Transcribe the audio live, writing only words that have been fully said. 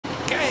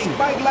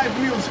Bikelife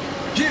music.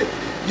 Yeah.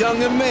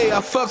 Young and May, I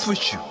fucks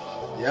with you.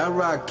 Yeah, I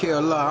ride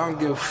Killas. I don't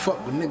give a fuck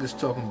what niggas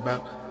talking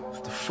about.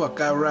 What the fuck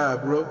I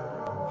ride, bro?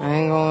 I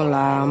ain't gonna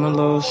lie, I'm a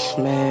little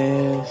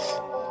smashed.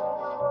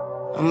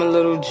 I'm a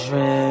little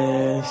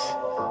dressed.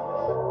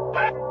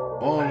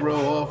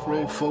 On-road,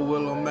 off-road,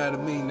 four-wheel, don't matter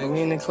to me, nigga.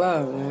 We in the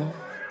club, man.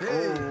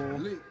 Hey,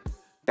 Leek.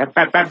 The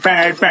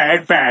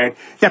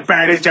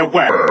bird is your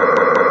word.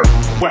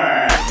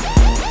 Word.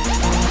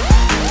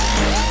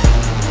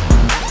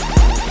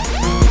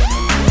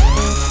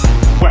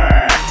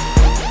 Word.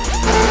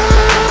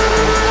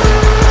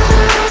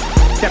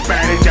 The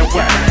bird is your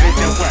word.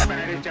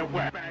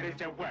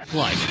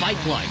 Life,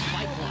 bike life.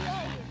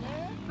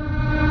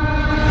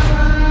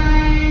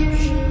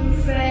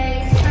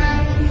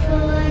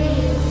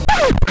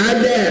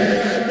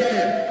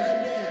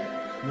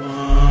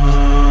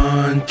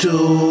 One,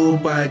 two,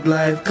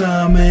 Bikelife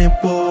coming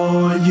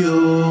for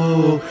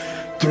you.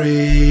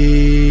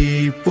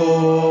 3,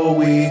 4,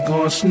 we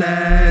gon'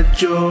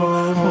 snatch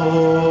your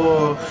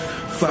whore.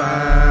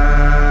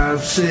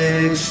 5,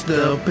 6,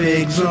 the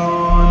pigs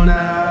on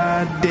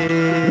our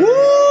dick.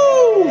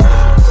 Woo!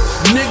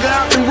 Nigga,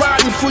 I've been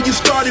riding before you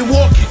started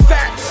walking.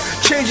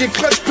 Facts. Changing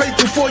clutch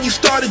plates before you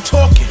started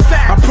talking.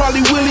 I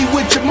probably willy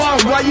with your mom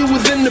while you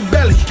was in the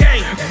belly.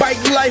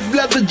 Bikelife,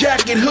 leather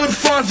jacket, hood,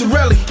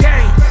 Fonzarelli.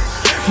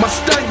 My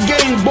stunt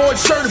game, board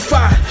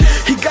certified.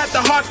 He got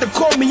the heart to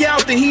call me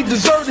out, and he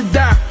deserved to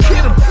die.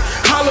 Hit him.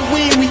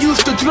 Halloween, we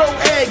used to throw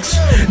eggs.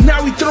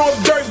 Now we throw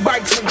up dirt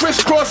bikes,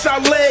 crisscross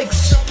our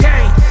legs.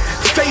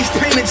 Face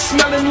painted,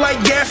 smelling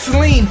like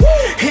gasoline.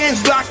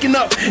 Hands locking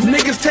up,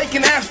 niggas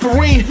taking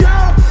aspirin.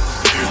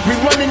 We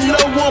running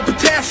low on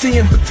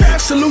potassium.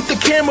 Salute the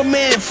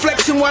cameraman,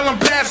 flexing while I'm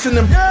passing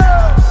him.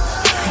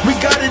 We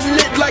got it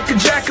lit like a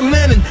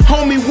jack-o'-lantern.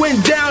 Homie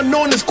went down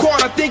on his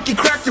quad, I think he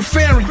cracked the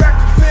fairing.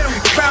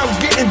 Clouds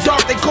getting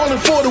dark, they calling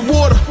for the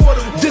water.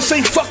 This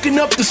ain't fucking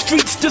up the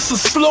streets, this a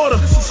slaughter.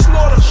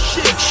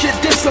 Shit,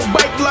 this a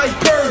Bikelife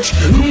purge.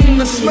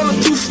 The smell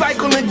of two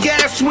cycle and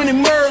gas when it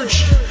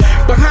merged.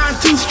 Behind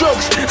 2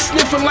 strokes,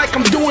 sniffing like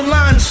I'm doing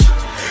lines.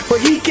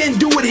 But he can't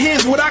do with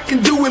his what I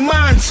can do with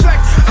mine.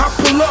 I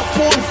pull up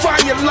on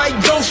fire like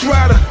Ghost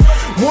Rider.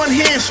 One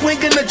hand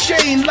swinging the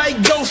chain like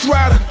Ghost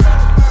Rider.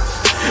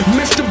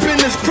 Mr.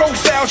 Business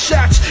profile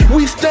shots.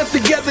 We stunt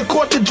together,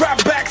 caught the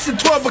dropbacks at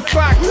 12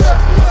 o'clock.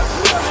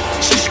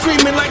 She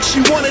screaming like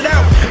she wanted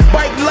out.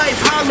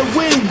 Bikelife,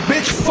 Halloween,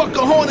 bitch, fuck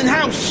a haunted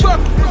house.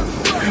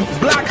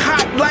 Block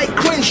hot like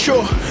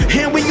Crenshaw.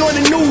 And we on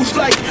the news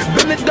like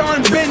Benedar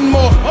and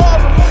Benmore.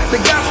 They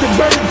got the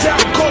birds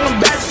out, call them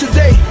bats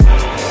today.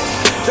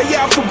 They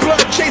out for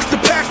blood, chase the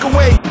pack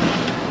away.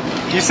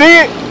 You see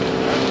it?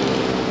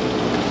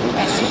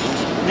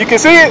 You can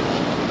see it?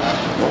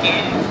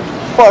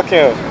 Fuck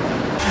him.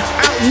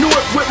 Out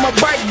Newark with my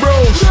bike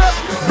bros.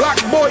 Block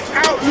boy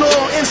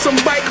outlaw in some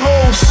bike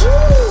holes.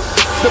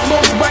 The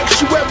most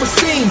bikes you ever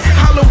seen.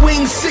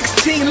 Halloween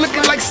 16,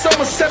 looking like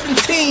summer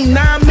 17.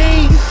 Nah, I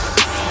mean,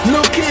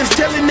 little kids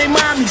telling they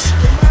mommies.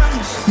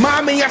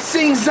 Mommy, I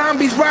seen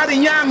zombies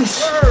riding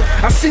yammies.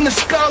 I seen the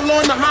skull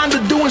on the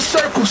Honda doing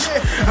circles.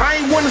 I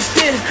ain't wanna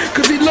stand,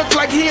 cause he looked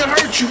like he'll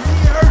hurt you.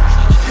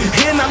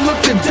 And I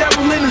looked the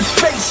devil in his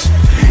face.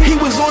 He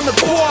was on the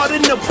quad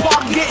in the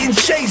park getting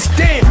chased.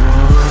 Damn.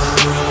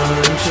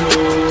 1,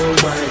 2,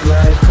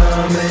 Bikelife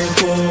coming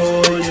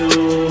for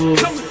you.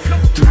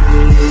 3,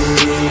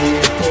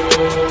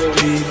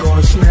 4, we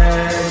gon'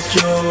 snatch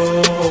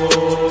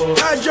your.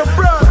 How's your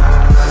brother?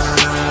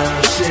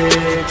 5,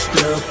 6,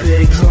 the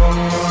pigs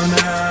on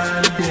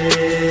our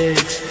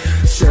dicks.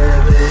 7,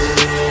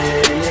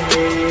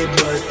 8,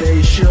 but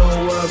they show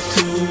up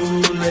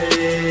too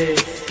late.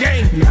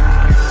 Game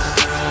 9,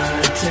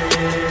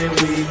 10,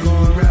 we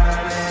gon'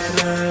 ride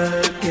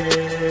it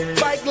again.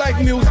 Bikelife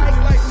music.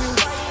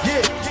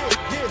 Yeah.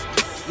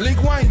 Leek,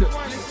 Wynder.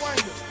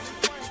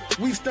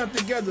 We stunt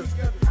together.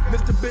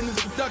 Mr. Business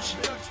Production.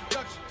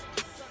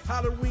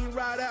 Halloween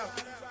ride out.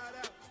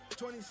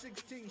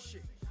 2016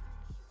 shit.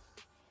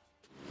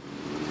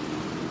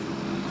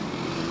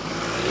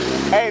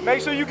 Hey,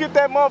 make sure you get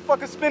that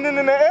motherfucker spinning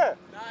in the air.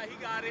 Nah, he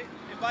got it.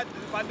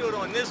 If I do it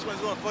on this one,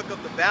 it's gonna fuck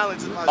up the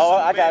balance.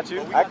 I got you.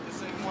 But we got the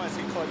same ones.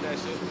 He caught that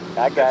shit.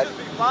 I got you. Just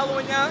be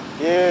following y'all?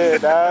 Yeah,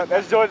 dog.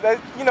 That's Georgia.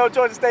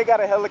 Georgia State got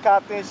a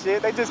helicopter and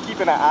shit. They just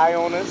keeping an eye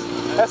on us.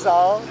 That's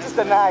all. Just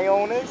an eye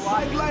on us.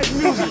 Bikelife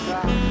music.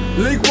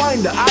 Leek,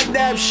 Wynder, I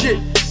dab shit.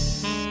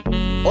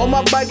 All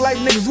my Bikelife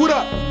niggas, what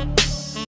up?